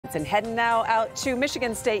clouds. And heading now out to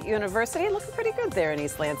Michigan State University. Looking pretty good there in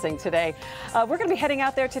East Lansing today. We're going to be heading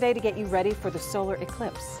out there today to get you ready for the solar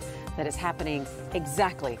eclipse that is happening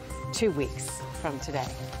exactly 2 weeks from today.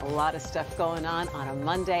 A lot of stuff going on a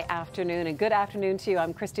Monday afternoon. And good afternoon to you.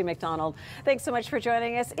 I'm Christy McDonald. Thanks so much for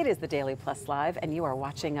joining us. It is the Daily Plus Live, and you are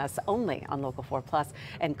watching us only on Local 4 Plus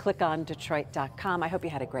and click on Detroit.com. I hope you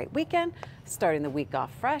had a great weekend, starting the week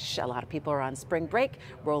off fresh. A lot of people are on spring break.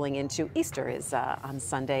 Rolling into Easter is on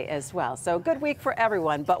Sunday as well. So good week for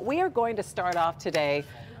everyone. But we are going to start off today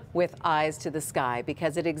with eyes to the sky,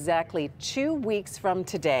 because at exactly 2 weeks from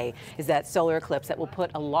today is that solar eclipse that will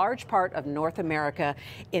put a large part of North America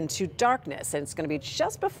into darkness. And it's going to be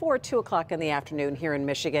just before 2 o'clock in the afternoon here in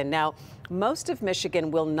Michigan. Now, most of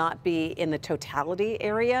Michigan will not be in the totality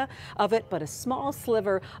area of it, but a small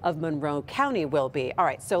sliver of Monroe County will be. All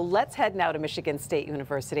right, so let's head now to Michigan State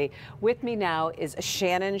University. With me now is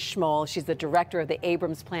Shannon Schmoll. She's the director of the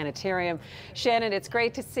Abrams Planetarium. Shannon, it's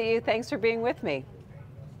great to see you. Thanks for being with me.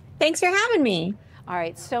 Thanks for having me. All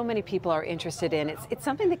right, so many people are interested in it. It's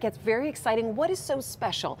something that gets very exciting. What is so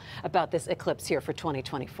special about this eclipse here for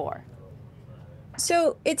 2024?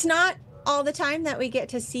 So it's not all the time that we get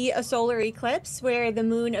to see a solar eclipse where the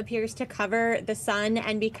moon appears to cover the sun,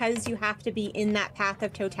 and because you have to be in that path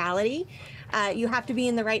of totality, you have to be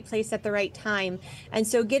in the right place at the right time. And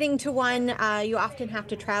so getting to one, you often have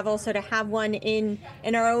to travel. So to have one in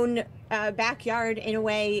our own backyard in a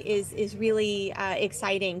way is really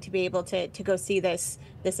exciting to be able to go see this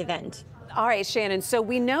event. All right, Shannon, so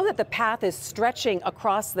we know that the path is stretching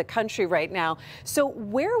across the country right now. So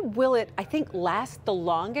where will it, I think, last the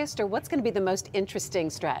longest, or what's going to be the most interesting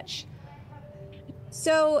stretch?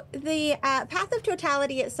 So the path of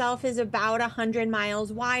totality itself is about 100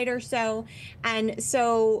 miles wide or so. And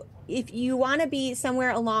so if you want to be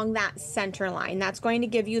somewhere along that center line, that's going to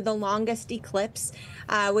give you the longest eclipse,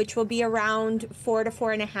 which will be around 4 to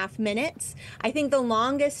 4.5 minutes. I think the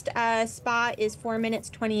longest spot is 4 minutes,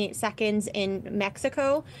 28 seconds in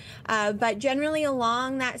Mexico. But generally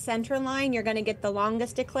along that center line, you're going to get the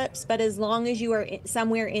longest eclipse. But as long as you are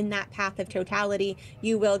somewhere in that path of totality,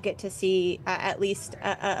 you will get to see at least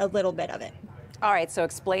a little bit of it. All right, so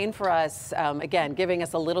explain for us, again, giving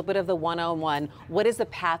us a little bit of the 101, what does the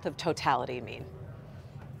path of totality mean?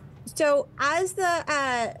 So as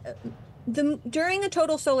during a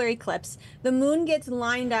total solar eclipse, the moon gets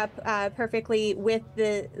lined up perfectly with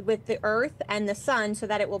the Earth and the sun so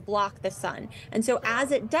that it will block the sun. And so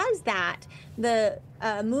as it does that, the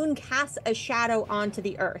moon casts a shadow onto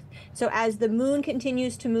the Earth. So as the moon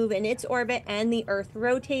continues to move in its orbit and the Earth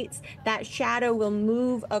rotates, that shadow will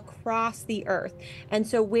move across the Earth. And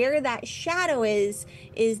so where that shadow is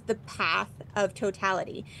the path of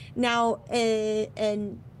totality. Now,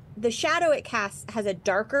 the shadow it casts has a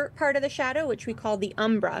darker part of the shadow, which we call the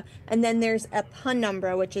umbra. And then there's a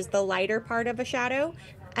penumbra, which is the lighter part of a shadow.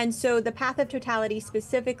 And so the path of totality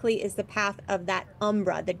specifically is the path of that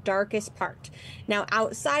umbra, the darkest part. Now,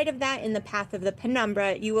 outside of that, in the path of the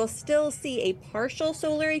penumbra, you will still see a partial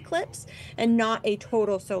solar eclipse and not a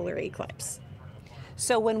total solar eclipse.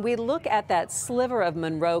 So when we look at that sliver of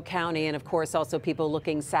Monroe County, and of course also people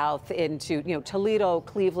looking south into Toledo,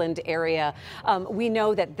 Cleveland area, we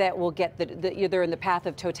know that will get they're in the path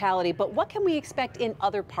of totality. But what can we expect in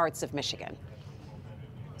other parts of Michigan?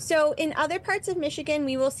 So in other parts of Michigan,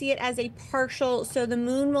 we will see it as a partial, so the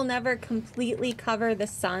moon will never completely cover the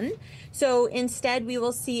sun. So instead, we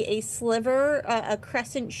will see a sliver, a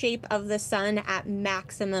crescent shape of the sun at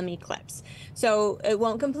maximum eclipse. So it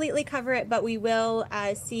won't completely cover it, but we will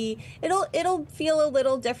see, it'll feel a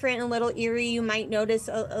little different, a little eerie. You might notice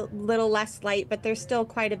a little less light, but there's still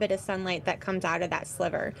quite a bit of sunlight that comes out of that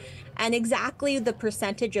sliver. And exactly the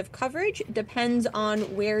percentage of coverage depends on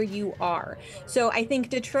where you are. So I think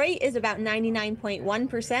Detroit is about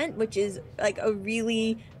 99.1%, which is like a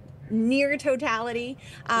really near totality.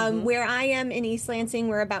 Where I am in East Lansing,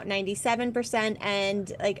 we're about 97%,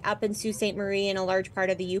 and like up in Sault Ste. Marie and a large part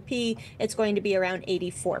of the UP, it's going to be around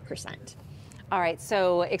 84%. All right,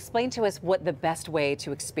 so explain to us what the best way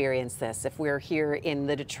to experience this. If we're here in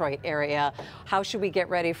the Detroit area, how should we get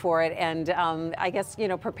ready for it? And I guess,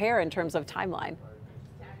 prepare in terms of timeline.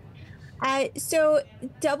 So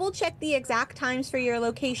double check the exact times for your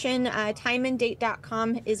location.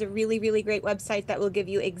 Timeanddate.com is a really, really great website that will give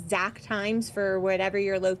you exact times for whatever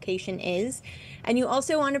your location is. And you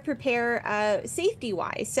also want to prepare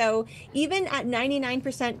safety-wise. So even at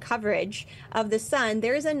 99% coverage of the sun,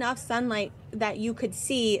 there's enough sunlight that you could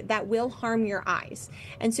see that will harm your eyes.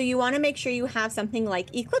 And so you want to make sure you have something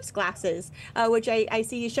like Eclipse glasses, which I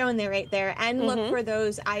see you showing there right there, and look for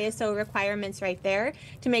those ISO requirements right there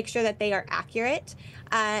to make sure that they are accurate.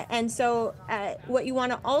 And so what you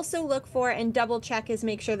want to also look for and double check is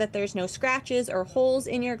make sure that there's no scratches or holes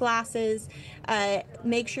in your glasses.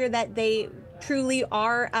 Make sure that they truly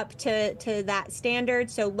are up to that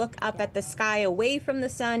standard. So look up at the sky away from the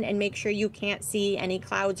sun and make sure you can't see any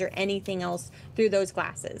clouds or anything else through those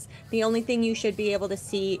glasses. The only thing you should be able to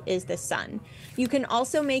see is the sun. You can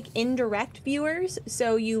also make indirect viewers,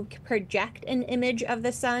 so you project an image of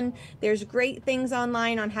the sun. There's great things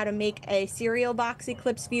online on how to make a cereal box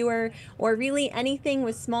eclipse viewer, or really anything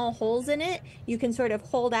with small holes in it. You can sort of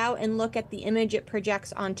hold out and look at the image it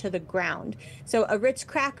projects onto the ground. So a Ritz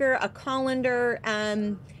cracker, a colander,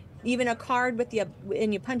 even a card with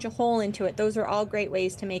and you punch a hole into it. Those are all great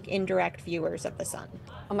ways to make indirect viewers of the sun.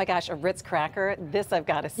 Oh my gosh, a Ritz cracker. This I've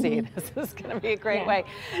got to see. This is going to be a great way.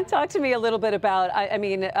 Talk to me a little bit about, I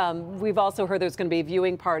mean, we've also heard there's going to be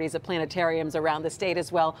viewing parties at planetariums around the state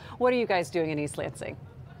as well. What are you guys doing in East Lansing?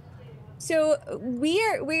 So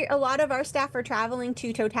a lot of our staff are traveling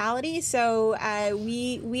to Totality, so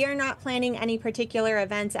we are not planning any particular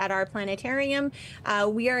events at our planetarium.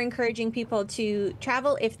 We are encouraging people to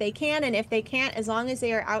travel if they can, and if they can't, as long as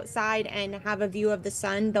they are outside and have a view of the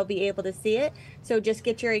sun, they'll be able to see it. So just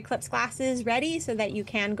get your eclipse glasses ready so that you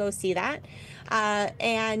can go see that.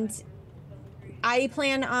 And I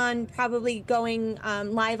plan on probably going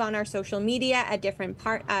live on our social media at different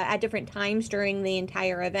times during the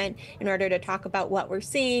entire event in order to talk about what we're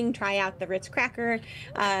seeing, try out the Ritz cracker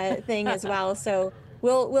thing as well. So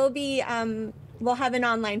we'll have an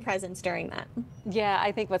online presence during that. Yeah,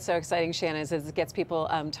 I think what's so exciting, Shannon, is it gets people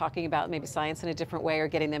talking about maybe science in a different way, or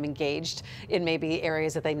getting them engaged in maybe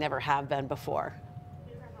areas that they never have been before.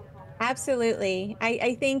 Absolutely.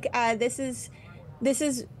 I think this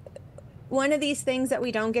is one of these things that we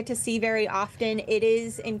don't get to see very often. It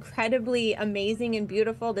is incredibly amazing and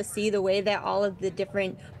beautiful to see the way that all of the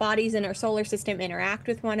different bodies in our solar system interact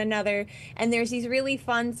with one another. And there's these really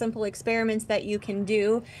fun, simple experiments that you can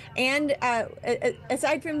do. And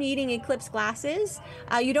aside from needing eclipse glasses,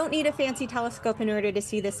 you don't need a fancy telescope in order to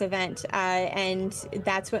see this event. And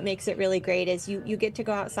that's what makes it really great, is you get to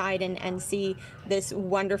go outside and see this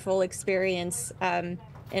wonderful experience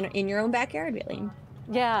in your own backyard, really.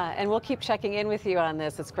 Yeah, and we'll keep checking in with you on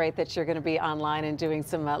this. It's great that you're going to be online and doing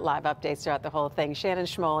some live updates throughout the whole thing. Shannon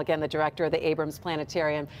Schmoll, again, the director of the Abrams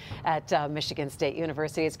Planetarium at Michigan State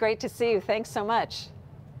University. It's great to see you. Thanks so much.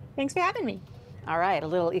 Thanks for having me. All right, a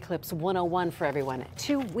little Eclipse 101 for everyone.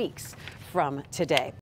 2 weeks from today.